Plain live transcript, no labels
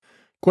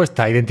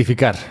Cuesta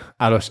identificar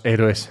a los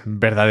héroes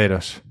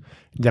verdaderos.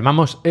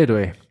 Llamamos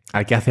héroe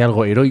al que hace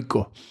algo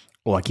heroico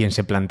o a quien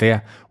se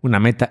plantea una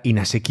meta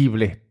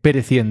inasequible,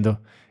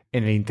 pereciendo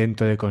en el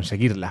intento de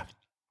conseguirla.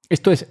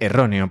 Esto es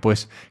erróneo,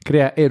 pues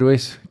crea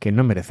héroes que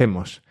no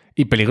merecemos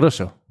y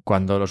peligroso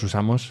cuando los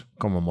usamos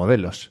como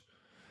modelos.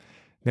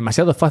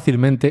 Demasiado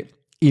fácilmente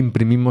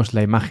imprimimos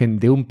la imagen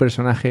de un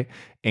personaje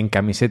en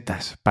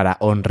camisetas para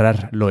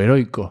honrar lo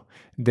heroico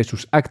de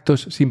sus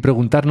actos sin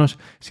preguntarnos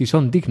si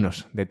son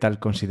dignos de tal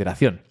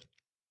consideración.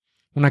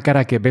 Una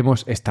cara que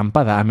vemos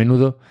estampada a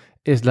menudo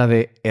es la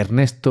de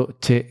Ernesto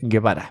Che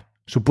Guevara,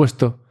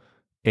 supuesto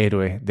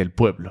héroe del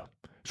pueblo.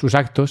 Sus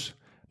actos,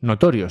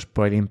 notorios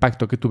por el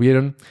impacto que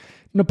tuvieron,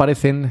 no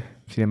parecen,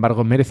 sin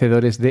embargo,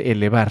 merecedores de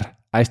elevar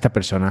a esta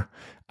persona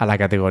a la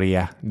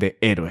categoría de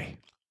héroe.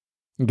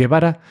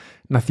 Guevara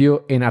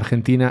nació en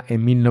Argentina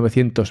en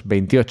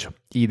 1928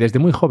 y desde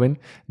muy joven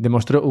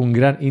demostró un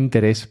gran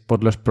interés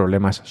por los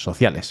problemas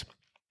sociales.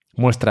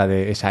 Muestra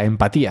de esa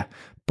empatía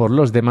por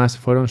los demás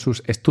fueron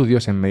sus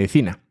estudios en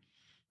medicina.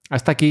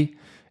 Hasta aquí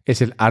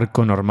es el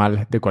arco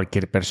normal de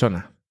cualquier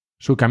persona.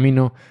 Su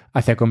camino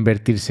hacia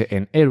convertirse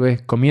en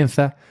héroe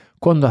comienza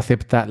cuando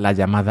acepta la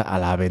llamada a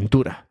la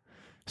aventura.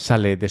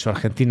 Sale de su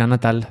Argentina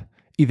natal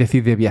y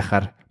decide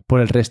viajar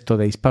por el resto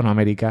de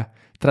Hispanoamérica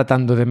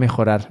tratando de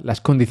mejorar las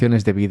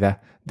condiciones de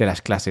vida de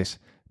las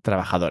clases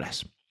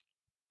trabajadoras.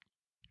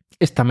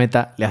 Esta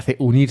meta le hace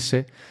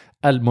unirse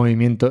al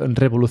movimiento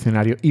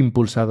revolucionario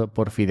impulsado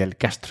por Fidel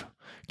Castro,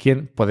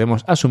 quien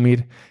podemos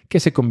asumir que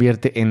se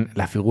convierte en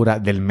la figura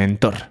del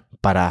mentor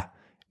para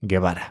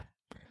Guevara.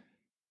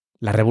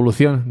 La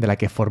revolución de la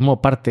que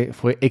formó parte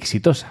fue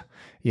exitosa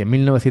y en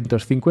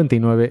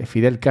 1959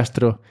 Fidel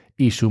Castro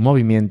y su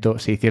movimiento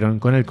se hicieron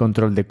con el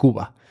control de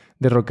Cuba,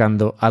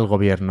 derrocando al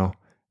gobierno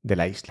de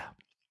la isla.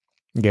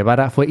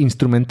 Guevara fue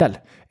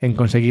instrumental en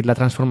conseguir la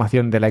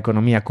transformación de la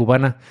economía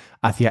cubana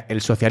hacia el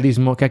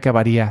socialismo que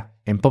acabaría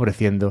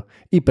empobreciendo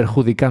y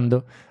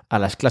perjudicando a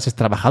las clases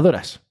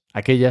trabajadoras,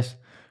 aquellas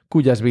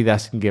cuyas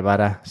vidas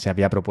Guevara se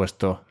había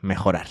propuesto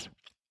mejorar.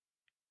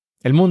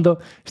 El mundo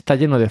está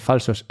lleno de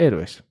falsos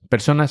héroes,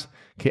 personas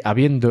que,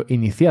 habiendo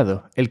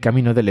iniciado el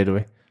camino del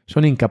héroe,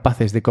 son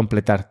incapaces de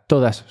completar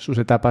todas sus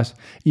etapas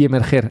y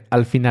emerger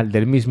al final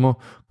del mismo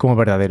como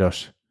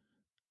verdaderos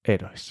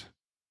héroes.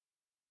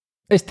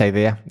 Esta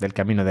idea del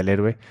camino del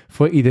héroe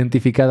fue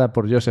identificada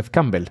por Joseph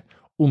Campbell,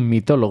 un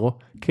mitólogo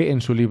que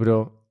en su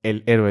libro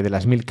El héroe de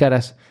las mil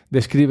caras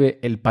describe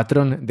el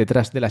patrón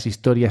detrás de las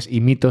historias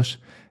y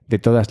mitos de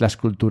todas las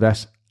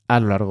culturas a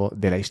lo largo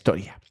de la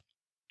historia.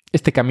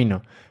 Este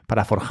camino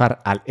para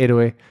forjar al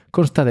héroe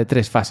consta de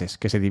 3 fases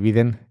que se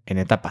dividen en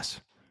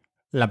etapas.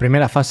 La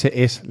primera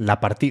fase es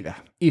la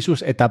partida y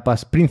sus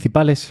etapas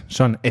principales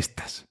son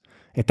estas.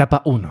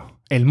 Etapa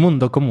 1. El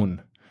mundo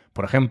común.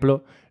 Por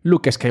ejemplo,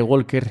 Luke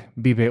Skywalker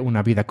vive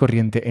una vida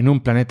corriente en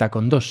un planeta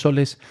con 2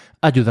 soles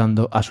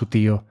ayudando a su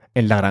tío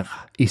en la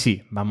granja. Y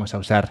sí, vamos a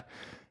usar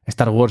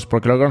Star Wars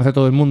porque lo conoce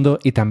todo el mundo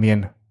y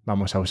también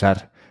vamos a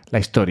usar la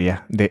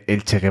historia de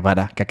el Che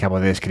Guevara que acabo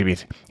de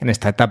describir. En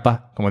esta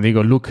etapa, como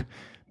digo, Luke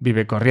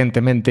vive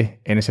corrientemente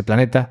en ese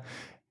planeta.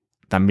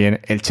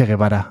 También el Che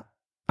Guevara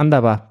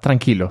andaba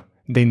tranquilo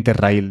de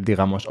Interrail,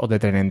 digamos, o de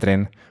tren en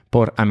tren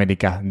por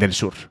América del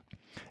Sur.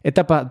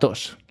 Etapa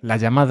 2. La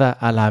llamada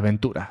a la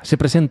aventura. Se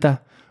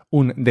presenta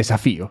un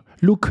desafío.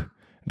 Luke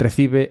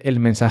recibe el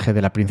mensaje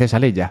de la princesa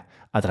Leia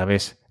a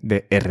través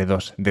de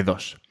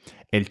R2D2.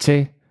 El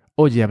Che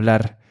oye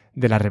hablar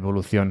de la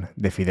revolución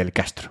de Fidel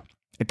Castro.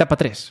 Etapa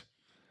 3.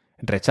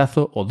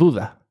 Rechazo o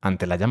duda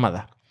ante la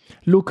llamada.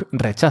 Luke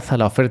rechaza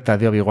la oferta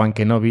de Obi-Wan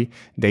Kenobi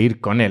de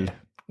ir con él,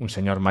 un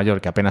señor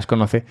mayor que apenas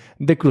conoce,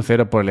 de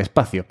crucero por el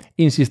espacio,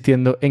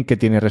 insistiendo en que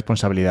tiene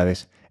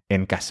responsabilidades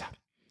en casa.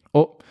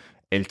 O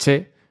el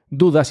Che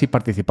duda si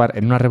participar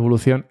en una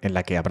revolución en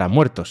la que habrá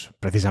muertos,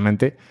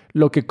 precisamente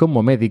lo que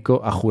como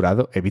médico ha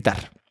jurado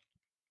evitar.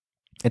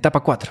 Etapa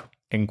 4.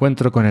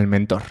 Encuentro con el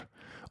mentor.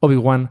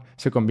 Obi-Wan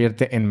se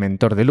convierte en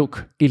mentor de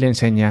Luke y le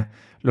enseña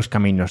los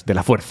caminos de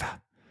la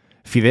fuerza.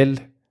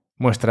 Fidel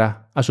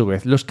muestra, a su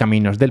vez, los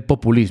caminos del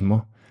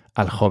populismo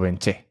al joven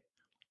Che.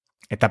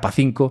 Etapa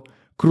 5.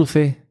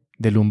 Cruce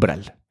del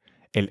umbral.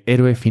 El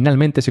héroe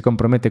finalmente se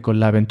compromete con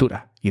la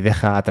aventura y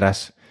deja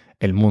atrás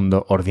el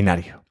mundo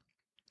ordinario.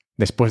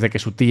 Después de que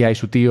su tía y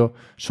su tío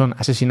son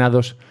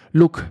asesinados,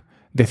 Luke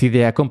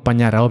decide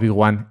acompañar a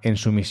Obi-Wan en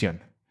su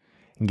misión.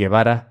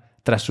 Guevara,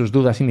 tras sus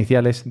dudas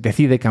iniciales,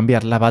 decide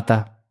cambiar la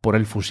bata por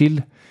el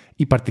fusil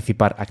y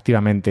participar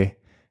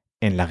activamente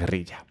en la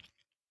guerrilla.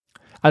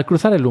 Al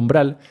cruzar el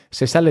umbral,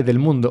 se sale del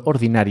mundo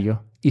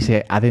ordinario y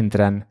se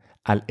adentran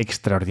al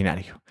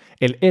extraordinario.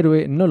 El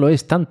héroe no lo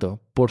es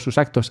tanto por sus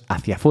actos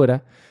hacia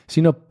afuera,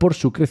 sino por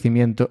su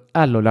crecimiento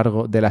a lo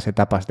largo de las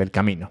etapas del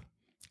camino.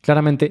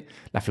 Claramente,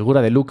 la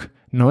figura de Luke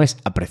no es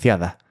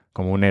apreciada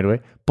como un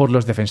héroe por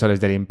los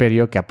defensores del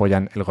imperio que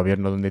apoyan el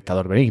gobierno de un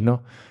dictador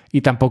benigno y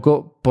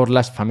tampoco por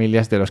las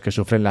familias de los que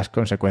sufren las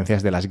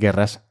consecuencias de las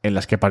guerras en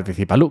las que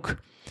participa Luke.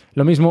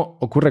 Lo mismo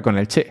ocurre con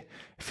el Che,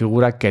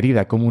 figura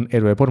querida como un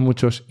héroe por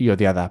muchos y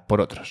odiada por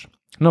otros.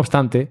 No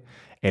obstante,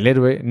 El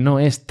héroe no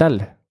es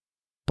tal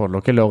por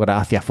lo que logra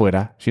hacia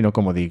afuera, sino,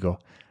 como digo,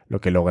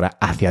 lo que logra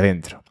hacia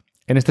adentro.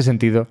 En este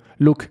sentido,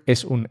 Luke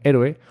es un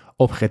héroe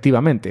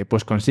objetivamente,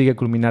 pues consigue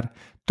culminar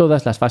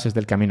todas las fases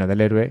del camino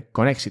del héroe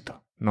con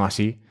éxito, no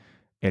así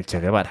el Che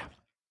Guevara.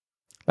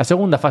 La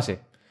segunda fase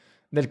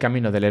del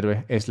camino del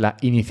héroe es la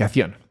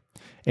iniciación.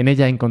 En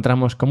ella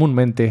encontramos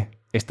comúnmente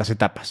estas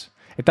etapas.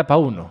 Etapa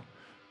 1.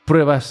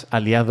 Pruebas,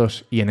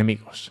 aliados y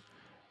enemigos.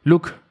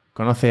 Luke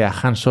conoce a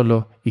Han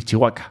Solo y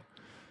Chewbacca,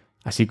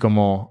 así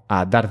como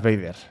a Darth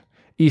Vader,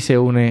 y se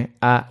une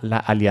a la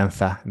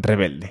Alianza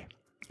Rebelde.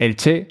 El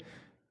Che,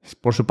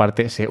 por su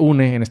parte, se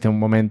une en este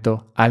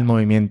momento al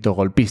movimiento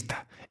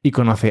golpista y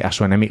conoce a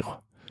su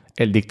enemigo,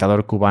 el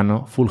dictador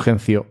cubano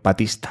Fulgencio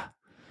Batista.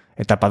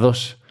 Etapa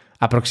 2.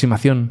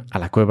 Aproximación a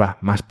la cueva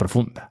más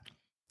profunda.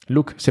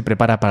 Luke se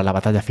prepara para la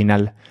batalla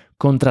final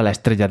contra la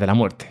Estrella de la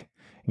Muerte.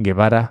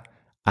 Guevara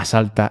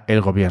asalta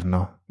el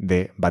gobierno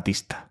de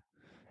Batista.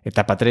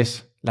 Etapa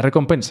 3. La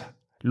recompensa.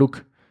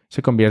 Luke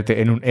se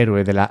convierte en un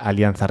héroe de la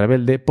Alianza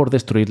Rebelde por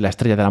destruir la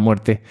Estrella de la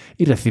Muerte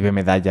y recibe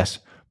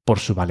medallas por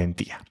su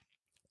valentía.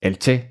 El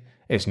Che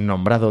es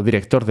nombrado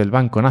director del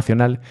Banco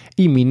Nacional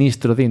y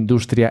ministro de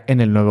Industria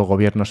en el nuevo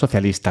gobierno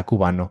socialista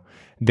cubano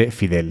de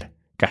Fidel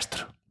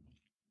Castro.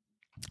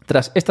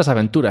 Tras estas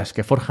aventuras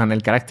que forjan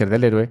el carácter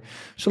del héroe,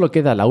 solo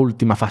queda la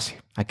última fase,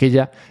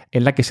 aquella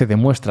en la que se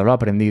demuestra lo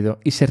aprendido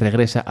y se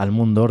regresa al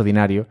mundo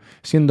ordinario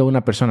siendo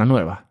una persona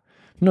nueva,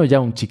 no ya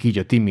un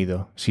chiquillo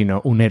tímido,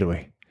 sino un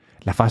héroe,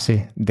 la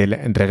fase del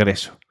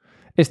regreso.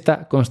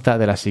 Esta consta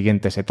de las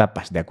siguientes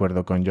etapas, de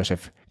acuerdo con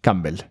Joseph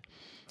Campbell.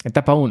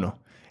 Etapa 1.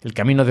 El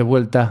camino de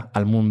vuelta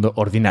al mundo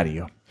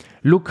ordinario.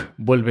 Luke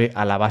vuelve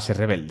a la base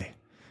rebelde.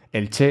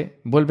 El Che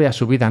vuelve a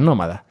su vida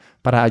nómada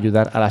para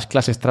ayudar a las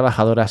clases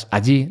trabajadoras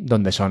allí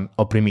donde son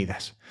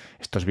oprimidas.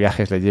 Estos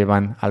viajes le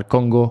llevan al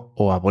Congo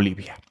o a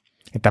Bolivia.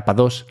 Etapa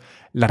 2.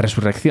 La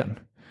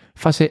resurrección.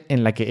 Fase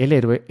en la que el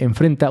héroe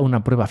enfrenta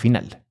una prueba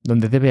final,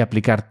 donde debe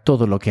aplicar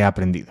todo lo que ha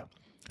aprendido.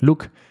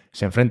 Luke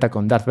se enfrenta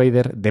con Darth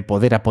Vader de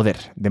poder a poder,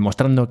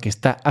 demostrando que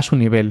está a su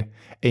nivel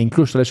e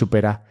incluso le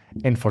supera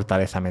en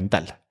fortaleza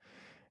mental.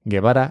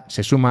 Guevara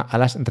se suma a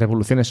las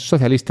revoluciones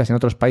socialistas en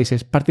otros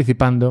países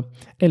participando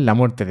en la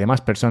muerte de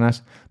más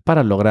personas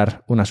para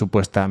lograr una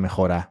supuesta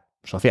mejora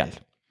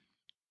social.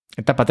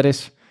 Etapa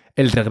 3.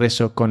 El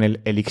regreso con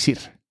el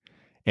elixir.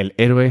 El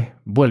héroe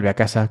vuelve a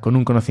casa con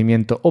un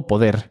conocimiento o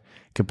poder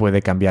que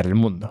puede cambiar el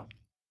mundo.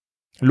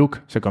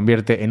 Luke se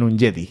convierte en un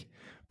Jedi,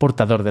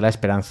 portador de la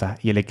esperanza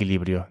y el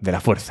equilibrio de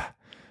la fuerza.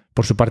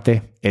 Por su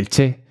parte, el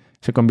Che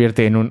se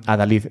convierte en un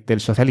adalid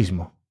del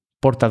socialismo,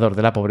 portador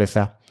de la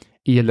pobreza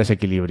y el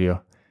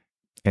desequilibrio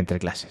entre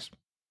clases.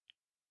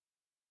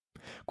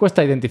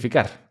 Cuesta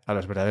identificar a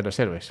los verdaderos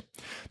héroes.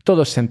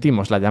 Todos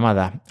sentimos la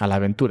llamada a la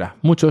aventura.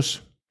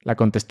 Muchos la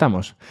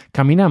contestamos.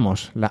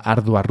 Caminamos la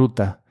ardua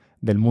ruta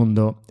del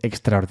mundo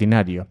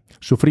extraordinario.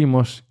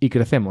 Sufrimos y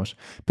crecemos,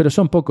 pero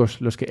son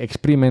pocos los que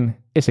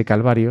exprimen ese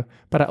calvario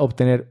para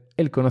obtener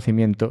el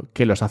conocimiento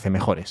que los hace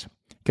mejores,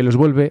 que los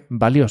vuelve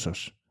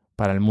valiosos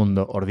para el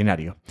mundo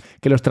ordinario,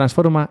 que los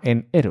transforma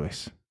en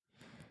héroes.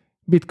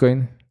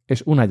 Bitcoin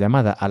es una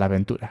llamada a la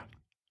aventura.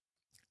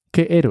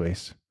 ¿Qué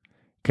héroes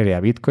crea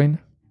Bitcoin?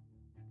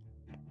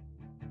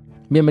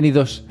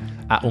 Bienvenidos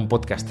a un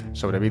podcast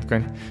sobre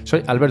Bitcoin.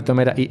 Soy Alberto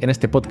Mera y en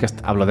este podcast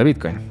hablo de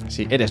Bitcoin.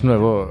 Si eres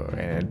nuevo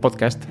en el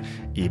podcast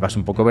y vas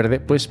un poco verde,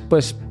 pues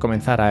puedes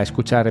comenzar a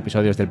escuchar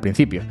episodios del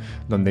principio,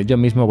 donde yo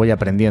mismo voy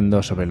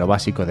aprendiendo sobre lo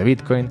básico de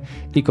Bitcoin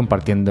y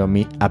compartiendo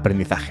mi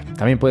aprendizaje.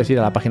 También puedes ir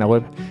a la página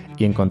web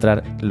y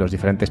encontrar los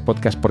diferentes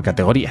podcasts por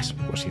categorías,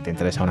 pues si te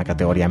interesa una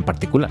categoría en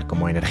particular,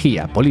 como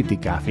energía,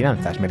 política,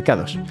 finanzas,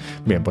 mercados.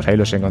 Bien, pues ahí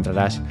los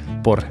encontrarás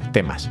por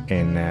temas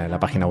en la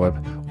página web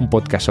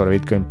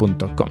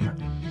unpodcastsobrebitcoin.com.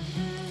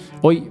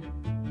 Hoy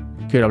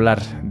quiero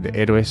hablar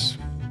de héroes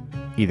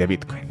y de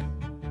Bitcoin.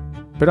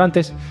 Pero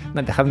antes,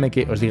 dejadme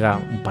que os diga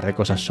un par de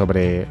cosas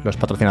sobre los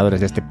patrocinadores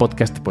de este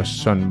podcast, pues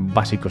son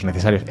básicos,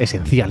 necesarios,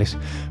 esenciales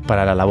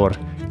para la labor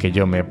que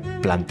yo me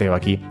planteo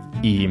aquí.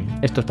 Y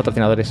estos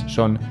patrocinadores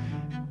son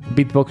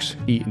Bitbox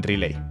y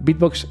Relay.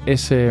 Bitbox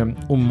es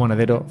un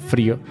monedero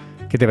frío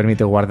que te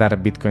permite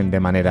guardar Bitcoin de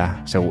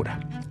manera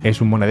segura.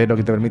 Es un monedero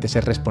que te permite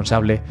ser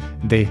responsable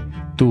de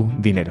tu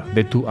dinero,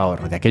 de tu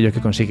ahorro, de aquello que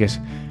consigues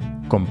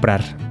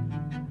comprar,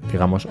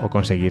 digamos, o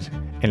conseguir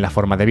en la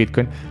forma de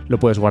Bitcoin, lo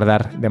puedes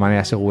guardar de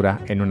manera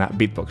segura en una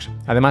Bitbox.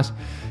 Además,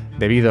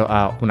 debido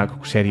a una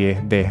serie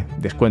de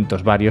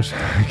descuentos varios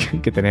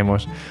que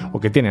tenemos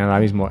o que tienen ahora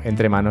mismo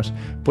entre manos,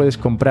 puedes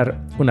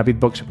comprar una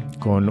Bitbox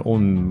con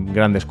un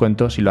gran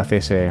descuento si lo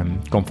haces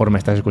conforme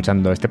estás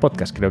escuchando este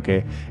podcast. Creo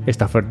que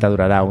esta oferta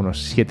durará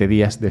unos 7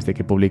 días desde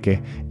que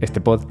publique este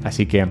pod,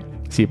 así que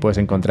sí puedes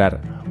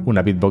encontrar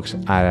una Bitbox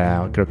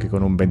creo que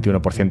con un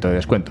 21% de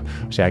descuento,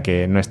 o sea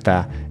que no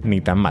está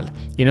ni tan mal.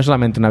 Y no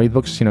solamente una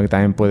Bitbox, sino que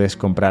también puedes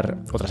comprar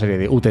otra serie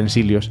de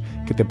utensilios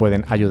que te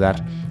pueden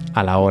ayudar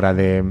a la hora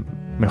de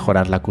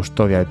mejorar la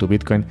custodia de tu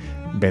Bitcoin.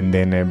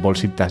 Venden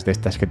bolsitas de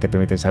estas que te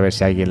permiten saber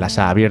si alguien las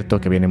ha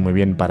abierto, que vienen muy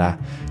bien para,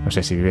 no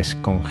sé, si vives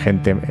con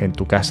gente en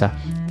tu casa,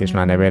 tienes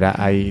una nevera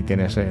ahí,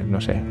 tienes,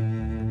 no sé,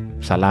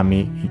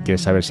 salami y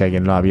quieres saber si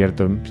alguien lo ha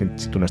abierto,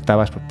 si tú no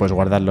estabas, pues puedes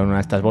guardarlo en una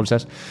de estas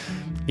bolsas.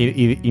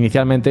 Y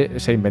inicialmente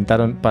se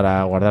inventaron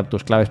para guardar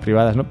tus claves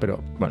privadas, ¿no?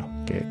 Pero bueno,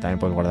 que también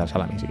puedes guardar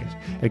salami si quieres.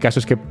 El caso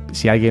es que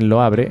si alguien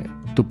lo abre,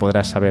 tú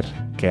podrás saber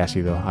que ha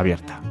sido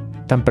abierta.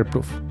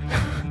 Tamper-proof.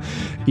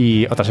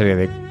 Y otra serie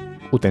de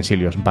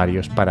utensilios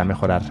varios para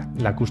mejorar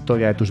la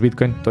custodia de tus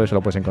Bitcoin. Todo eso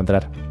lo puedes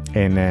encontrar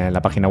en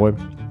la página web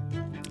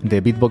de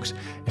Bitbox.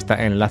 Está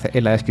el enlace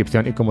en la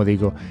descripción y, como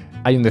digo,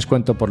 hay un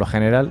descuento por lo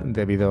general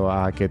debido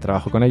a que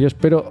trabajo con ellos,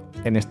 pero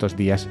en estos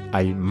días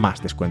hay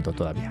más descuento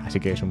todavía, así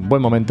que es un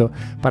buen momento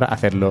para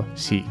hacerlo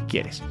si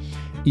quieres.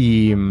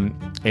 Y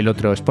el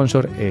otro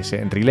sponsor es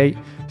Relay.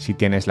 Si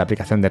tienes la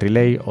aplicación de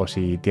Relay o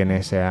si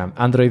tienes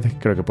Android,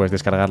 creo que puedes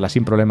descargarla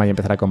sin problema y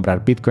empezar a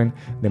comprar Bitcoin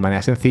de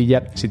manera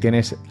sencilla. Si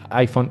tienes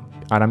iPhone,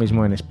 ahora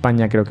mismo en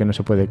España creo que no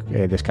se puede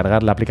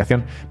descargar la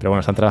aplicación, pero bueno,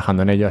 están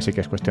trabajando en ello, así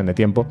que es cuestión de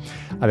tiempo.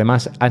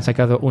 Además, han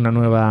sacado una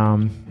nueva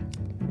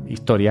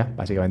historia,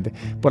 básicamente,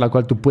 por la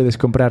cual tú puedes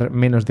comprar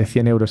menos de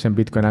 100 euros en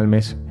Bitcoin al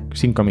mes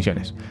sin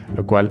comisiones,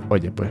 lo cual,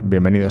 oye, pues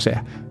bienvenido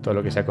sea. Todo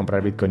lo que sea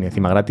comprar Bitcoin y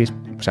encima gratis,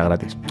 o sea,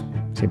 gratis,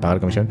 sin pagar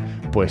comisión,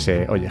 pues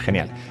oye,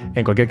 genial.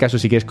 En cualquier caso,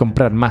 si quieres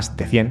comprar más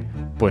de 100,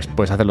 pues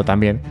puedes hacerlo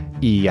también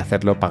y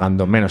hacerlo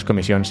pagando menos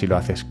comisión si lo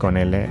haces con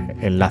el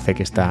enlace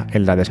que está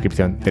en la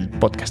descripción del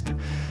podcast.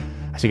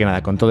 Así que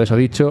nada, con todo eso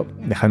dicho,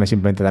 dejadme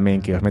simplemente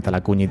también que os meta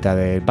la cuñita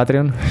del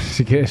Patreon.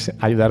 Si quieres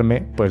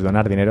ayudarme, puedes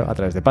donar dinero a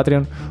través de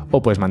Patreon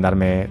o puedes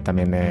mandarme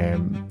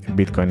también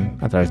Bitcoin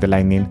a través de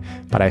Lightning.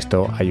 Para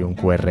esto hay un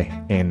QR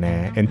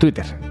en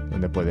Twitter,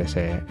 donde puedes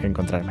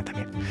encontrarme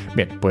también.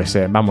 Bien, pues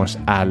vamos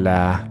al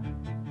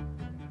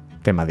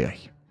tema de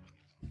hoy.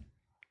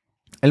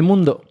 El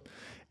mundo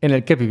en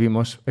el que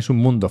vivimos es un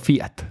mundo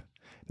fiat.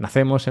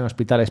 Nacemos en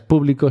hospitales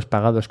públicos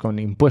pagados con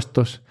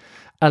impuestos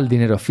al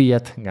dinero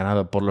fiat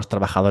ganado por los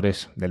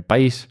trabajadores del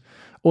país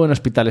o en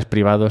hospitales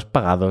privados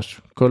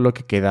pagados con lo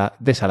que queda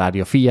de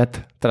salario fiat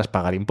tras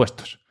pagar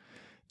impuestos.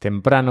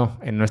 Temprano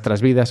en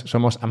nuestras vidas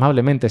somos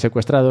amablemente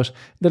secuestrados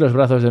de los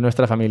brazos de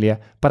nuestra familia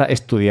para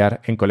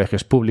estudiar en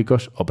colegios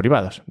públicos o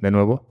privados, de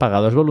nuevo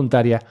pagados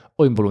voluntaria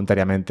o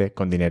involuntariamente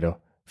con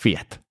dinero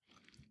fiat.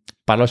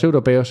 Para los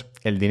europeos,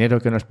 el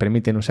dinero que nos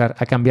permiten usar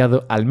ha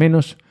cambiado al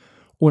menos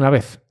una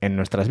vez en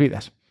nuestras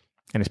vidas.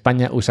 En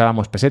España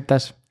usábamos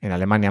pesetas, en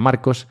Alemania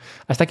marcos,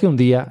 hasta que un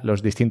día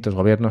los distintos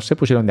gobiernos se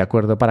pusieron de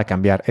acuerdo para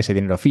cambiar ese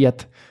dinero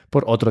fiat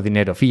por otro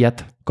dinero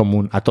fiat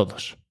común a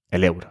todos,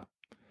 el euro.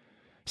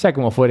 Sea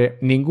como fuere,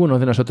 ninguno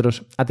de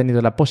nosotros ha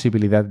tenido la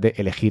posibilidad de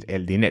elegir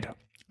el dinero.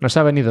 Nos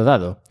ha venido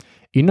dado,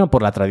 y no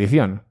por la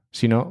tradición,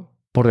 sino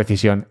por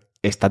decisión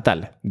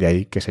estatal, de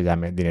ahí que se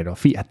llame dinero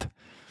fiat.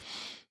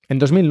 En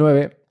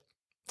 2009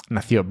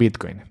 nació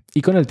Bitcoin,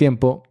 y con el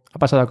tiempo ha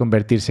pasado a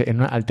convertirse en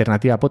una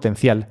alternativa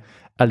potencial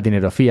al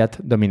dinero fiat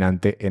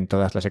dominante en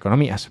todas las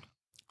economías.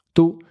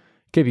 Tú,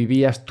 que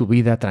vivías tu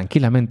vida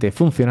tranquilamente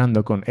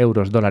funcionando con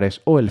euros,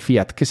 dólares o el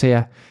fiat que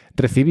sea,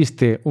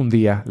 recibiste un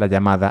día la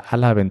llamada a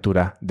la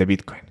aventura de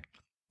Bitcoin.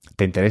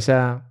 ¿Te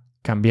interesa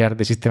cambiar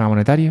de sistema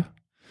monetario?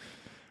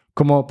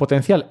 Como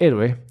potencial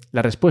héroe,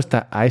 la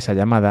respuesta a esa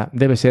llamada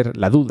debe ser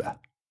la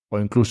duda o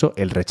incluso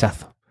el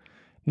rechazo.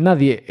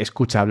 Nadie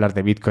escucha hablar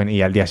de Bitcoin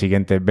y al día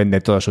siguiente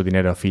vende todo su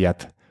dinero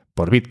fiat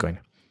por Bitcoin.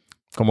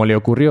 Como le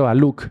ocurrió a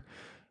Luke,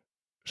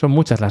 son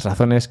muchas las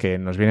razones que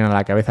nos vienen a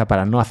la cabeza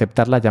para no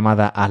aceptar la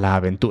llamada a la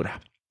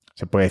aventura.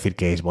 Se puede decir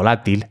que es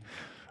volátil,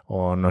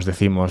 o nos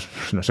decimos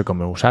no sé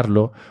cómo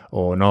usarlo,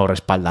 o no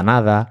respalda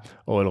nada,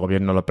 o el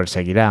gobierno lo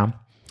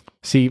perseguirá.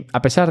 Si,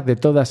 a pesar de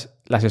todas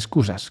las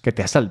excusas que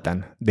te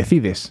asaltan,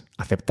 decides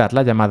aceptar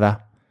la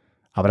llamada,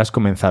 habrás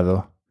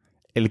comenzado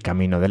el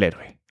camino del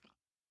héroe.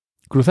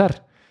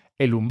 Cruzar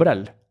el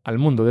umbral al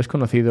mundo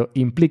desconocido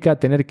implica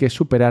tener que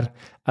superar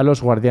a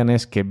los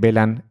guardianes que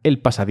velan el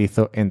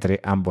pasadizo entre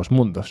ambos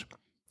mundos.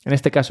 En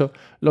este caso,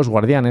 los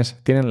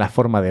guardianes tienen la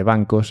forma de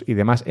bancos y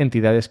demás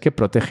entidades que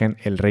protegen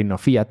el reino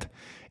fiat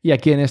y a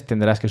quienes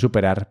tendrás que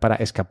superar para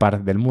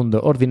escapar del mundo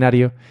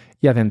ordinario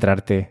y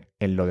adentrarte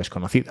en lo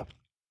desconocido.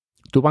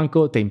 Tu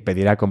banco te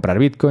impedirá comprar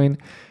Bitcoin,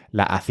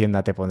 la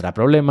hacienda te pondrá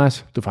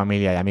problemas, tu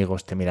familia y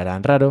amigos te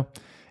mirarán raro.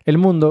 El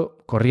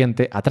mundo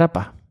corriente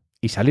atrapa.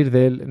 Y salir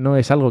de él no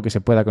es algo que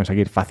se pueda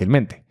conseguir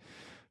fácilmente.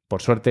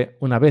 Por suerte,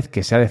 una vez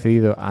que se ha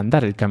decidido a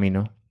andar el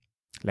camino,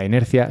 la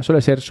inercia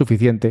suele ser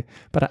suficiente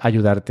para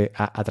ayudarte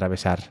a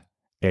atravesar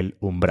el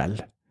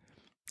umbral.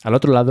 Al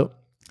otro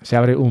lado, se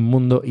abre un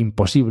mundo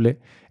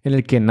imposible en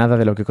el que nada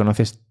de lo que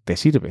conoces te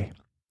sirve.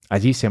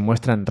 Allí se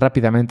muestran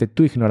rápidamente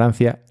tu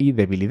ignorancia y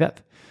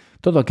debilidad.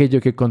 Todo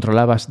aquello que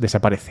controlabas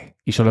desaparece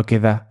y solo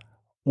queda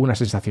una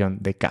sensación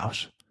de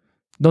caos.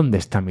 ¿Dónde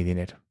está mi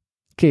dinero?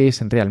 ¿Qué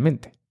es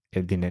realmente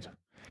el dinero?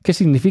 ¿Qué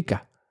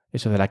significa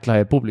eso de la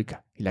clave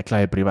pública y la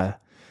clave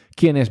privada?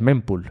 ¿Quién es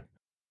mempool?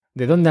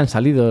 ¿De dónde han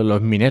salido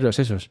los mineros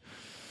esos?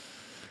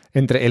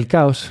 Entre el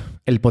caos,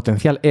 el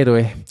potencial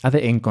héroe ha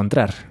de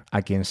encontrar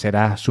a quien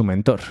será su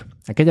mentor,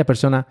 aquella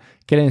persona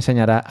que le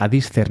enseñará a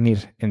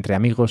discernir entre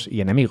amigos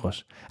y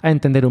enemigos, a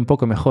entender un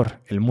poco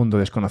mejor el mundo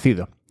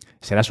desconocido.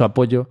 Será su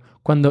apoyo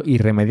cuando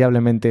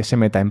irremediablemente se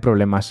meta en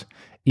problemas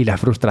y la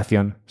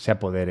frustración se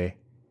apodere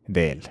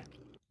de él.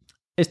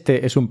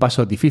 Este es un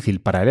paso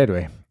difícil para el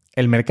héroe.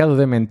 El mercado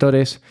de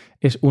mentores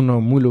es uno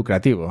muy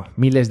lucrativo.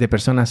 Miles de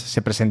personas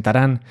se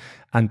presentarán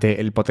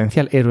ante el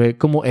potencial héroe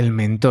como el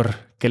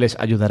mentor que les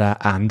ayudará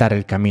a andar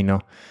el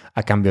camino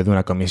a cambio de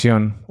una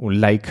comisión,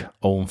 un like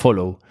o un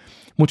follow.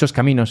 Muchos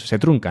caminos se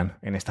truncan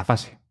en esta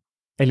fase.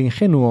 El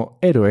ingenuo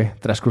héroe,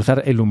 tras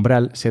cruzar el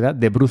umbral, se da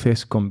de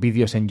bruces con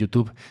vídeos en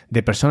YouTube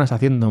de personas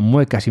haciendo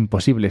muecas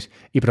imposibles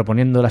y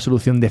proponiendo la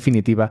solución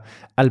definitiva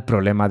al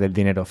problema del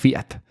dinero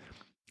fiat.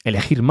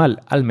 Elegir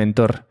mal al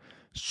mentor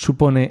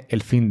supone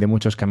el fin de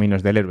muchos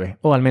caminos del héroe,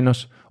 o al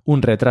menos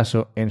un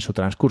retraso en su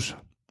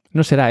transcurso.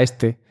 No será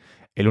este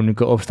el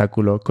único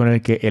obstáculo con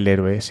el que el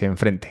héroe se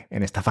enfrente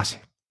en esta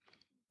fase.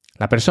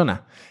 La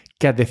persona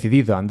que ha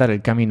decidido andar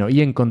el camino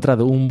y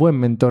encontrado un buen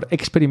mentor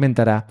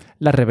experimentará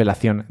la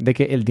revelación de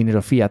que el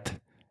dinero fiat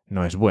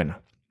no es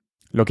bueno.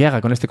 Lo que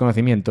haga con este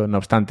conocimiento, no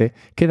obstante,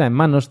 queda en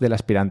manos del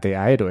aspirante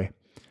a héroe.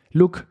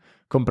 Luke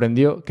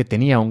comprendió que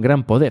tenía un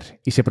gran poder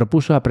y se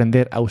propuso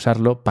aprender a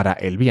usarlo para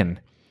el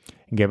bien.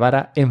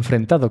 Guevara,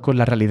 enfrentado con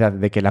la realidad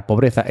de que la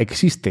pobreza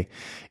existe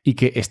y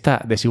que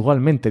está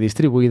desigualmente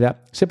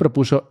distribuida, se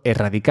propuso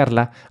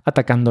erradicarla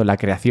atacando la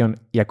creación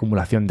y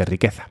acumulación de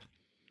riqueza.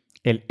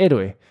 El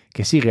héroe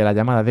que sigue la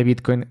llamada de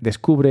Bitcoin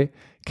descubre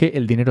que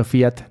el dinero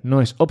fiat no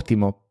es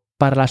óptimo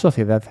para la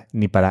sociedad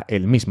ni para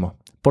él mismo.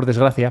 Por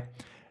desgracia,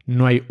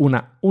 no hay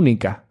una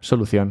única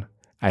solución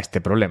a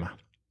este problema.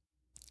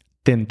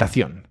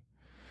 Tentación.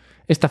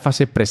 Esta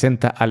fase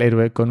presenta al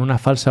héroe con una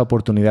falsa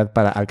oportunidad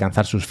para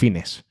alcanzar sus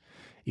fines.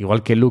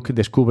 Igual que Luke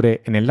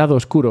descubre en el lado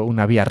oscuro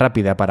una vía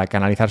rápida para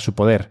canalizar su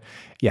poder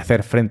y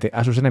hacer frente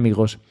a sus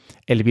enemigos,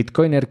 el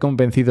bitcoiner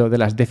convencido de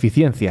las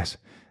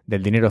deficiencias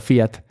del dinero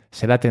fiat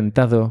será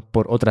tentado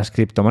por otras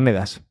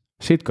criptomonedas,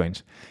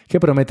 shitcoins, que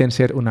prometen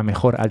ser una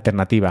mejor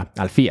alternativa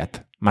al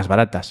fiat, más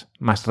baratas,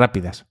 más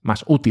rápidas,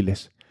 más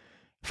útiles.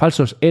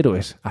 Falsos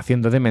héroes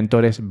haciendo de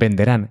mentores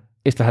venderán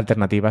estas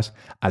alternativas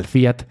al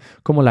fiat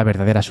como la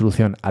verdadera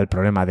solución al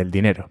problema del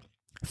dinero.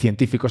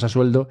 Científicos a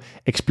sueldo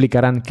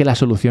explicarán que la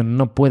solución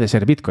no puede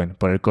ser Bitcoin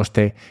por el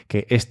coste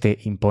que éste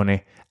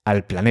impone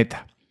al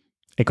planeta.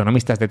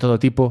 Economistas de todo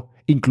tipo,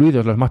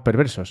 incluidos los más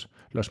perversos,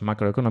 los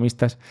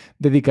macroeconomistas,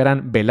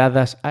 dedicarán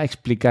veladas a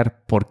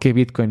explicar por qué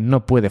Bitcoin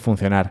no puede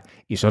funcionar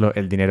y solo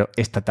el dinero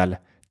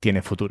estatal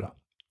tiene futuro.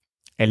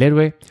 El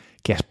héroe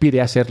que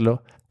aspire a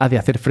serlo ha de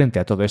hacer frente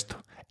a todo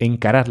esto,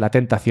 encarar la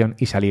tentación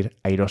y salir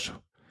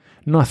airoso.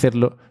 No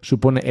hacerlo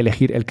supone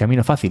elegir el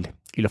camino fácil,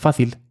 y lo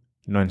fácil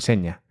no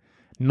enseña,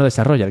 no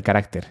desarrolla el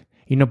carácter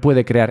y no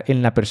puede crear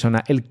en la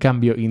persona el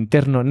cambio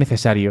interno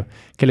necesario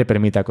que le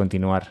permita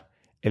continuar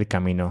el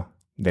camino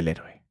del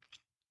héroe.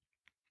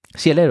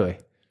 Si el héroe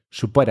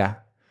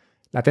supera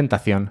la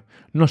tentación,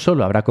 no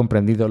solo habrá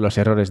comprendido los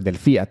errores del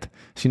fiat,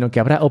 sino que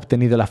habrá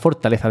obtenido la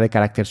fortaleza de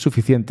carácter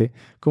suficiente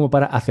como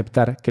para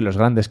aceptar que los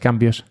grandes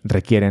cambios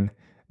requieren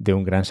de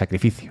un gran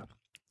sacrificio.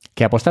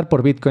 Que apostar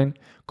por Bitcoin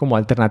como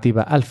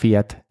alternativa al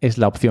fiat es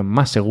la opción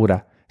más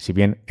segura, si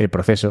bien el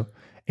proceso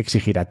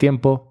exigirá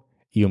tiempo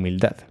y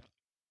humildad.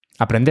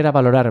 Aprender a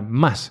valorar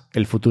más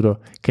el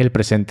futuro que el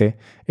presente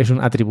es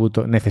un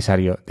atributo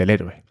necesario del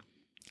héroe.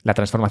 La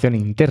transformación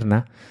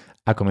interna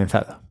ha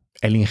comenzado.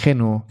 El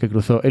ingenuo que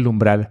cruzó el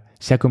umbral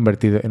se ha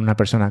convertido en una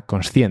persona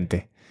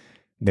consciente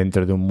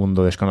dentro de un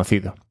mundo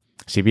desconocido,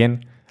 si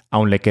bien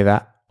aún le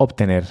queda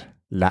obtener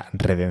la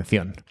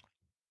redención.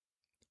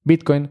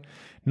 Bitcoin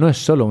no es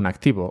solo un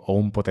activo o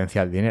un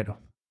potencial dinero.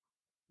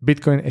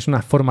 Bitcoin es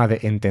una forma de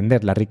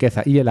entender la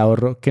riqueza y el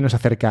ahorro que nos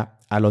acerca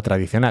a lo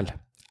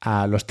tradicional,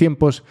 a los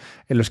tiempos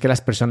en los que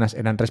las personas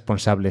eran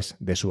responsables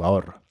de su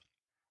ahorro.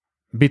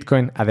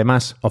 Bitcoin,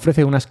 además,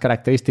 ofrece unas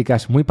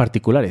características muy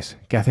particulares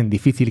que hacen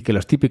difícil que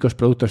los típicos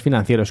productos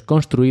financieros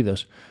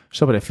construidos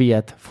sobre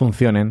fiat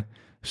funcionen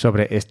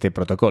sobre este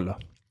protocolo.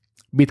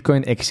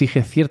 Bitcoin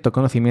exige cierto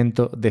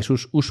conocimiento de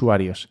sus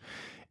usuarios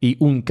y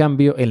un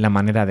cambio en la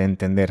manera de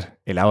entender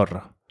el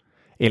ahorro.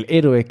 El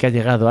héroe que ha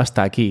llegado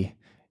hasta aquí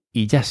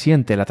y ya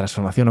siente la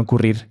transformación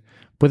ocurrir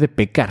puede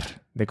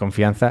pecar de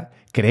confianza,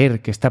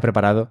 creer que está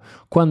preparado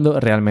cuando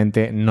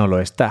realmente no lo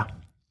está.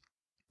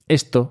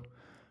 Esto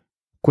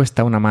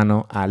cuesta una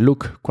mano a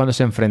Luke cuando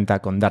se enfrenta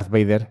con Darth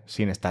Vader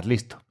sin estar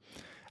listo.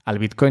 Al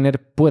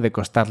bitcoiner puede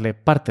costarle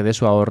parte de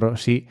su ahorro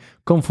si,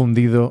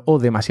 confundido o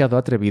demasiado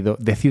atrevido,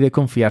 decide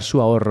confiar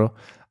su ahorro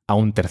a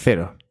un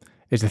tercero.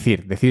 Es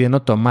decir, decide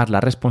no tomar la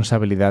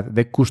responsabilidad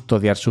de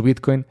custodiar su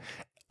bitcoin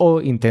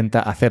o intenta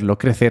hacerlo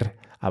crecer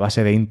a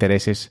base de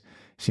intereses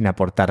sin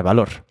aportar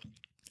valor.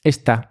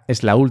 Esta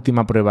es la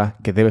última prueba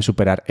que debe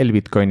superar el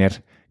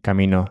bitcoiner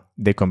camino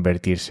de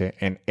convertirse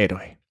en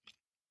héroe.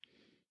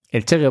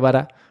 El Che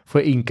Guevara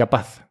fue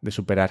incapaz de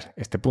superar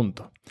este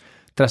punto.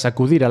 Tras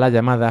acudir a la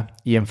llamada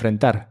y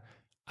enfrentar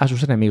a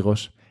sus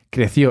enemigos,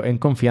 creció en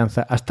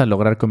confianza hasta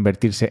lograr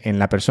convertirse en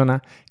la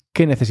persona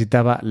que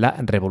necesitaba la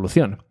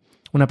revolución.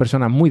 Una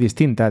persona muy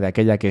distinta de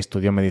aquella que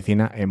estudió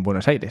medicina en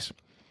Buenos Aires.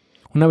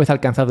 Una vez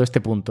alcanzado este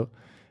punto,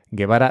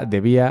 Guevara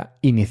debía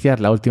iniciar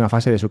la última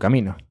fase de su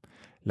camino,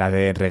 la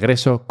de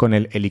regreso con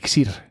el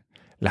elixir,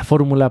 la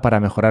fórmula para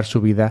mejorar su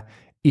vida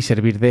y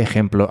servir de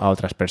ejemplo a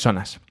otras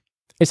personas.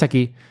 Es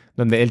aquí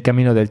donde el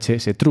camino del Che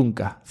se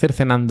trunca,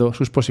 cercenando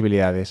sus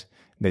posibilidades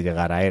de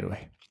llegar a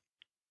héroe.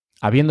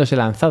 Habiéndose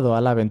lanzado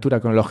a la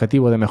aventura con el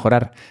objetivo de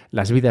mejorar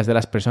las vidas de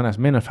las personas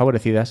menos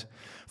favorecidas,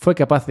 fue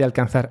capaz de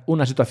alcanzar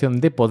una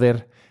situación de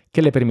poder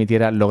que le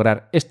permitiera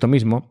lograr esto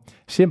mismo,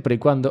 siempre y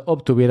cuando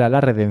obtuviera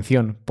la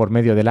redención por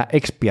medio de la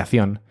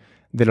expiación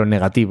de lo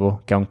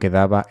negativo que aún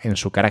quedaba en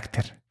su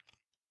carácter.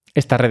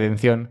 Esta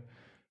redención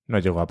no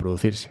llegó a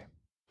producirse.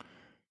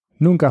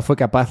 Nunca fue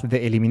capaz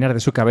de eliminar de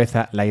su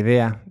cabeza la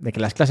idea de que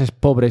las clases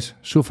pobres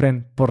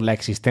sufren por la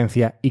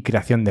existencia y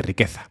creación de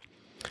riqueza.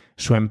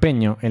 Su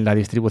empeño en la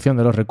distribución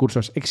de los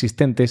recursos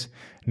existentes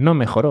no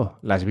mejoró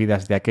las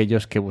vidas de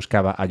aquellos que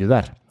buscaba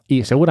ayudar,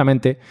 y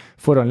seguramente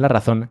fueron la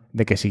razón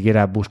de que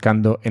siguiera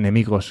buscando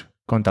enemigos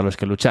contra los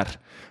que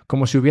luchar,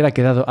 como si hubiera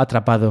quedado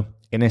atrapado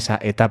en esa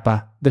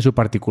etapa de su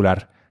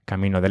particular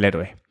camino del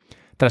héroe.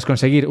 Tras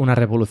conseguir una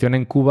revolución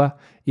en Cuba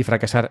y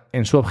fracasar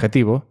en su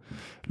objetivo,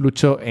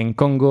 luchó en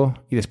Congo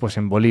y después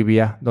en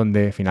Bolivia,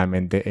 donde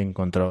finalmente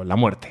encontró la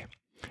muerte.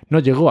 No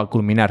llegó a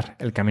culminar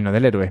el camino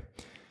del héroe.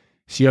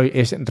 Si hoy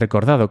es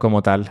recordado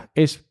como tal,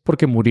 es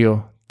porque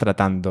murió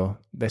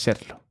tratando de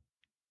serlo.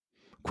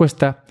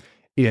 Cuesta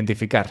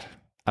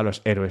identificar a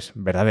los héroes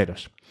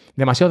verdaderos.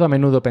 Demasiado a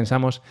menudo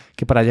pensamos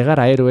que para llegar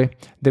a héroe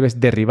debes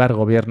derribar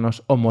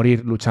gobiernos o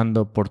morir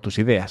luchando por tus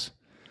ideas,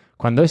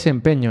 cuando ese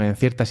empeño en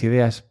ciertas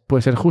ideas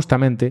puede ser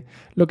justamente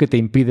lo que te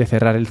impide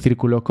cerrar el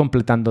círculo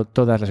completando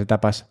todas las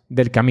etapas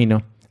del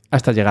camino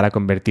hasta llegar a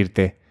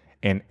convertirte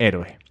en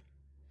héroe.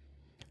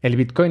 El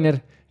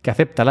bitcoiner que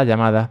acepta la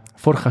llamada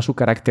forja su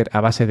carácter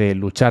a base de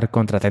luchar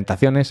contra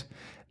tentaciones,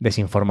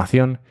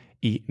 desinformación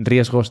y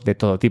riesgos de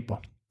todo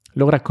tipo.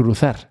 Logra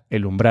cruzar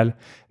el umbral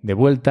de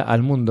vuelta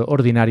al mundo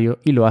ordinario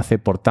y lo hace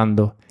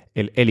portando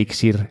el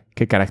elixir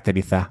que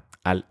caracteriza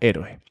al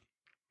héroe.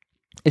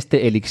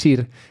 Este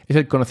elixir es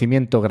el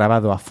conocimiento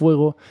grabado a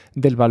fuego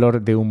del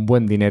valor de un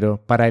buen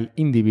dinero para el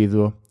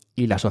individuo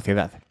y la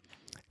sociedad.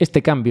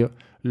 Este cambio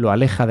lo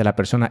aleja de la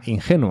persona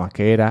ingenua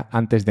que era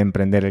antes de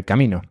emprender el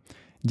camino.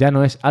 Ya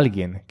no es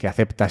alguien que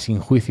acepta sin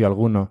juicio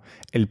alguno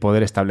el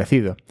poder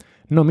establecido.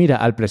 No mira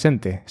al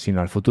presente,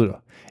 sino al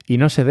futuro, y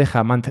no se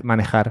deja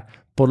manejar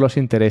por los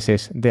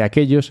intereses de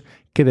aquellos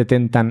que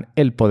detentan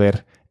el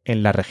poder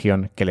en la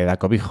región que le da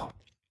cobijo.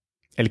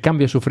 El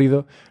cambio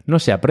sufrido no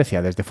se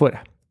aprecia desde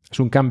fuera. Es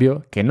un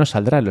cambio que no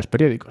saldrá en los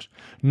periódicos,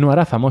 no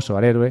hará famoso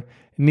al héroe,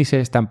 ni se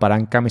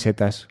estamparán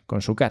camisetas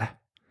con su cara.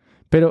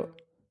 Pero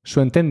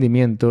su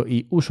entendimiento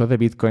y uso de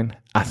Bitcoin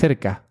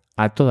acerca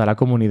a toda la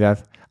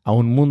comunidad a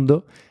un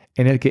mundo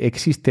en el que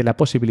existe la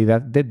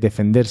posibilidad de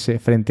defenderse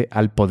frente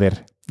al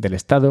poder del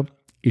Estado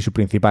y su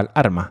principal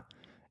arma,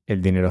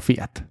 el dinero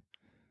fiat.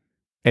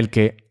 El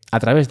que, a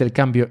través del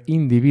cambio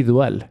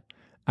individual,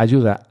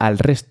 ayuda al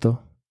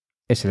resto,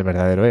 es el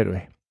verdadero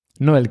héroe,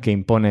 no el que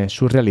impone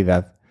su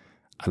realidad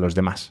a los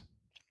demás.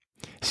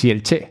 Si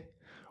el Che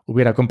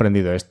hubiera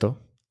comprendido esto,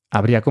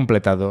 habría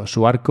completado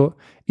su arco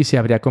y se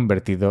habría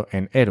convertido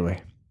en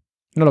héroe.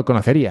 No lo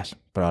conocerías,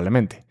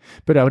 probablemente,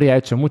 pero habría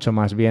hecho mucho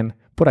más bien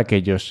por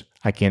aquellos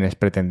a quienes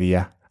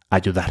pretendía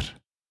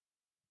ayudar.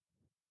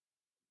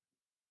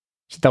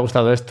 Si te ha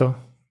gustado esto,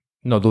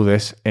 no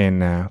dudes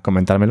en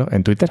comentármelo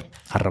en Twitter,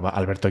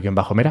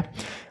 @alberto_mera.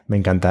 Me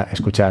encanta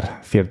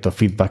escuchar cierto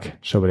feedback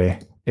sobre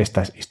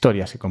estas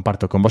historias que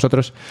comparto con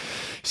vosotros.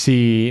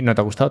 Si no te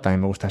ha gustado,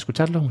 también me gusta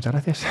escucharlo. Muchas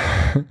gracias.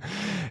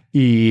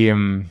 Y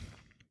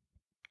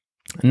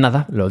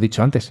nada, lo he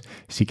dicho antes.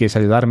 Si quieres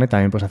ayudarme,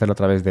 también puedes hacerlo a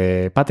través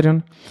de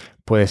Patreon.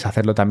 Puedes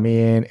hacerlo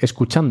también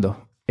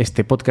escuchando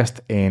este podcast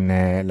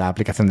en la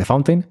aplicación de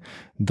Fountain,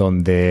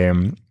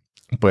 donde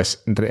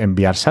puedes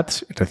enviar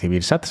sats,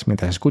 recibir sats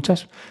mientras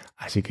escuchas.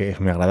 Así que es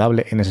muy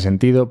agradable en ese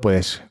sentido.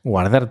 Puedes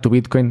guardar tu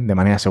Bitcoin de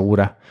manera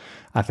segura,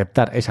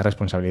 aceptar esa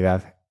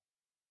responsabilidad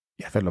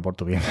y hacerlo por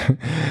tu bien.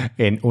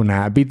 En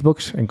una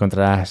Bitbox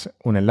encontrarás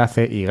un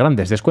enlace y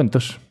grandes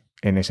descuentos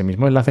en ese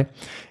mismo enlace.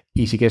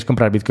 Y si quieres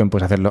comprar Bitcoin,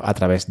 puedes hacerlo a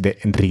través de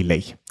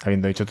Relay.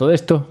 Habiendo dicho todo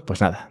esto,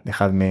 pues nada,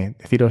 dejadme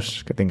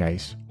deciros que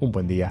tengáis un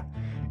buen día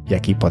y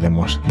aquí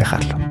podemos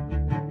dejarlo.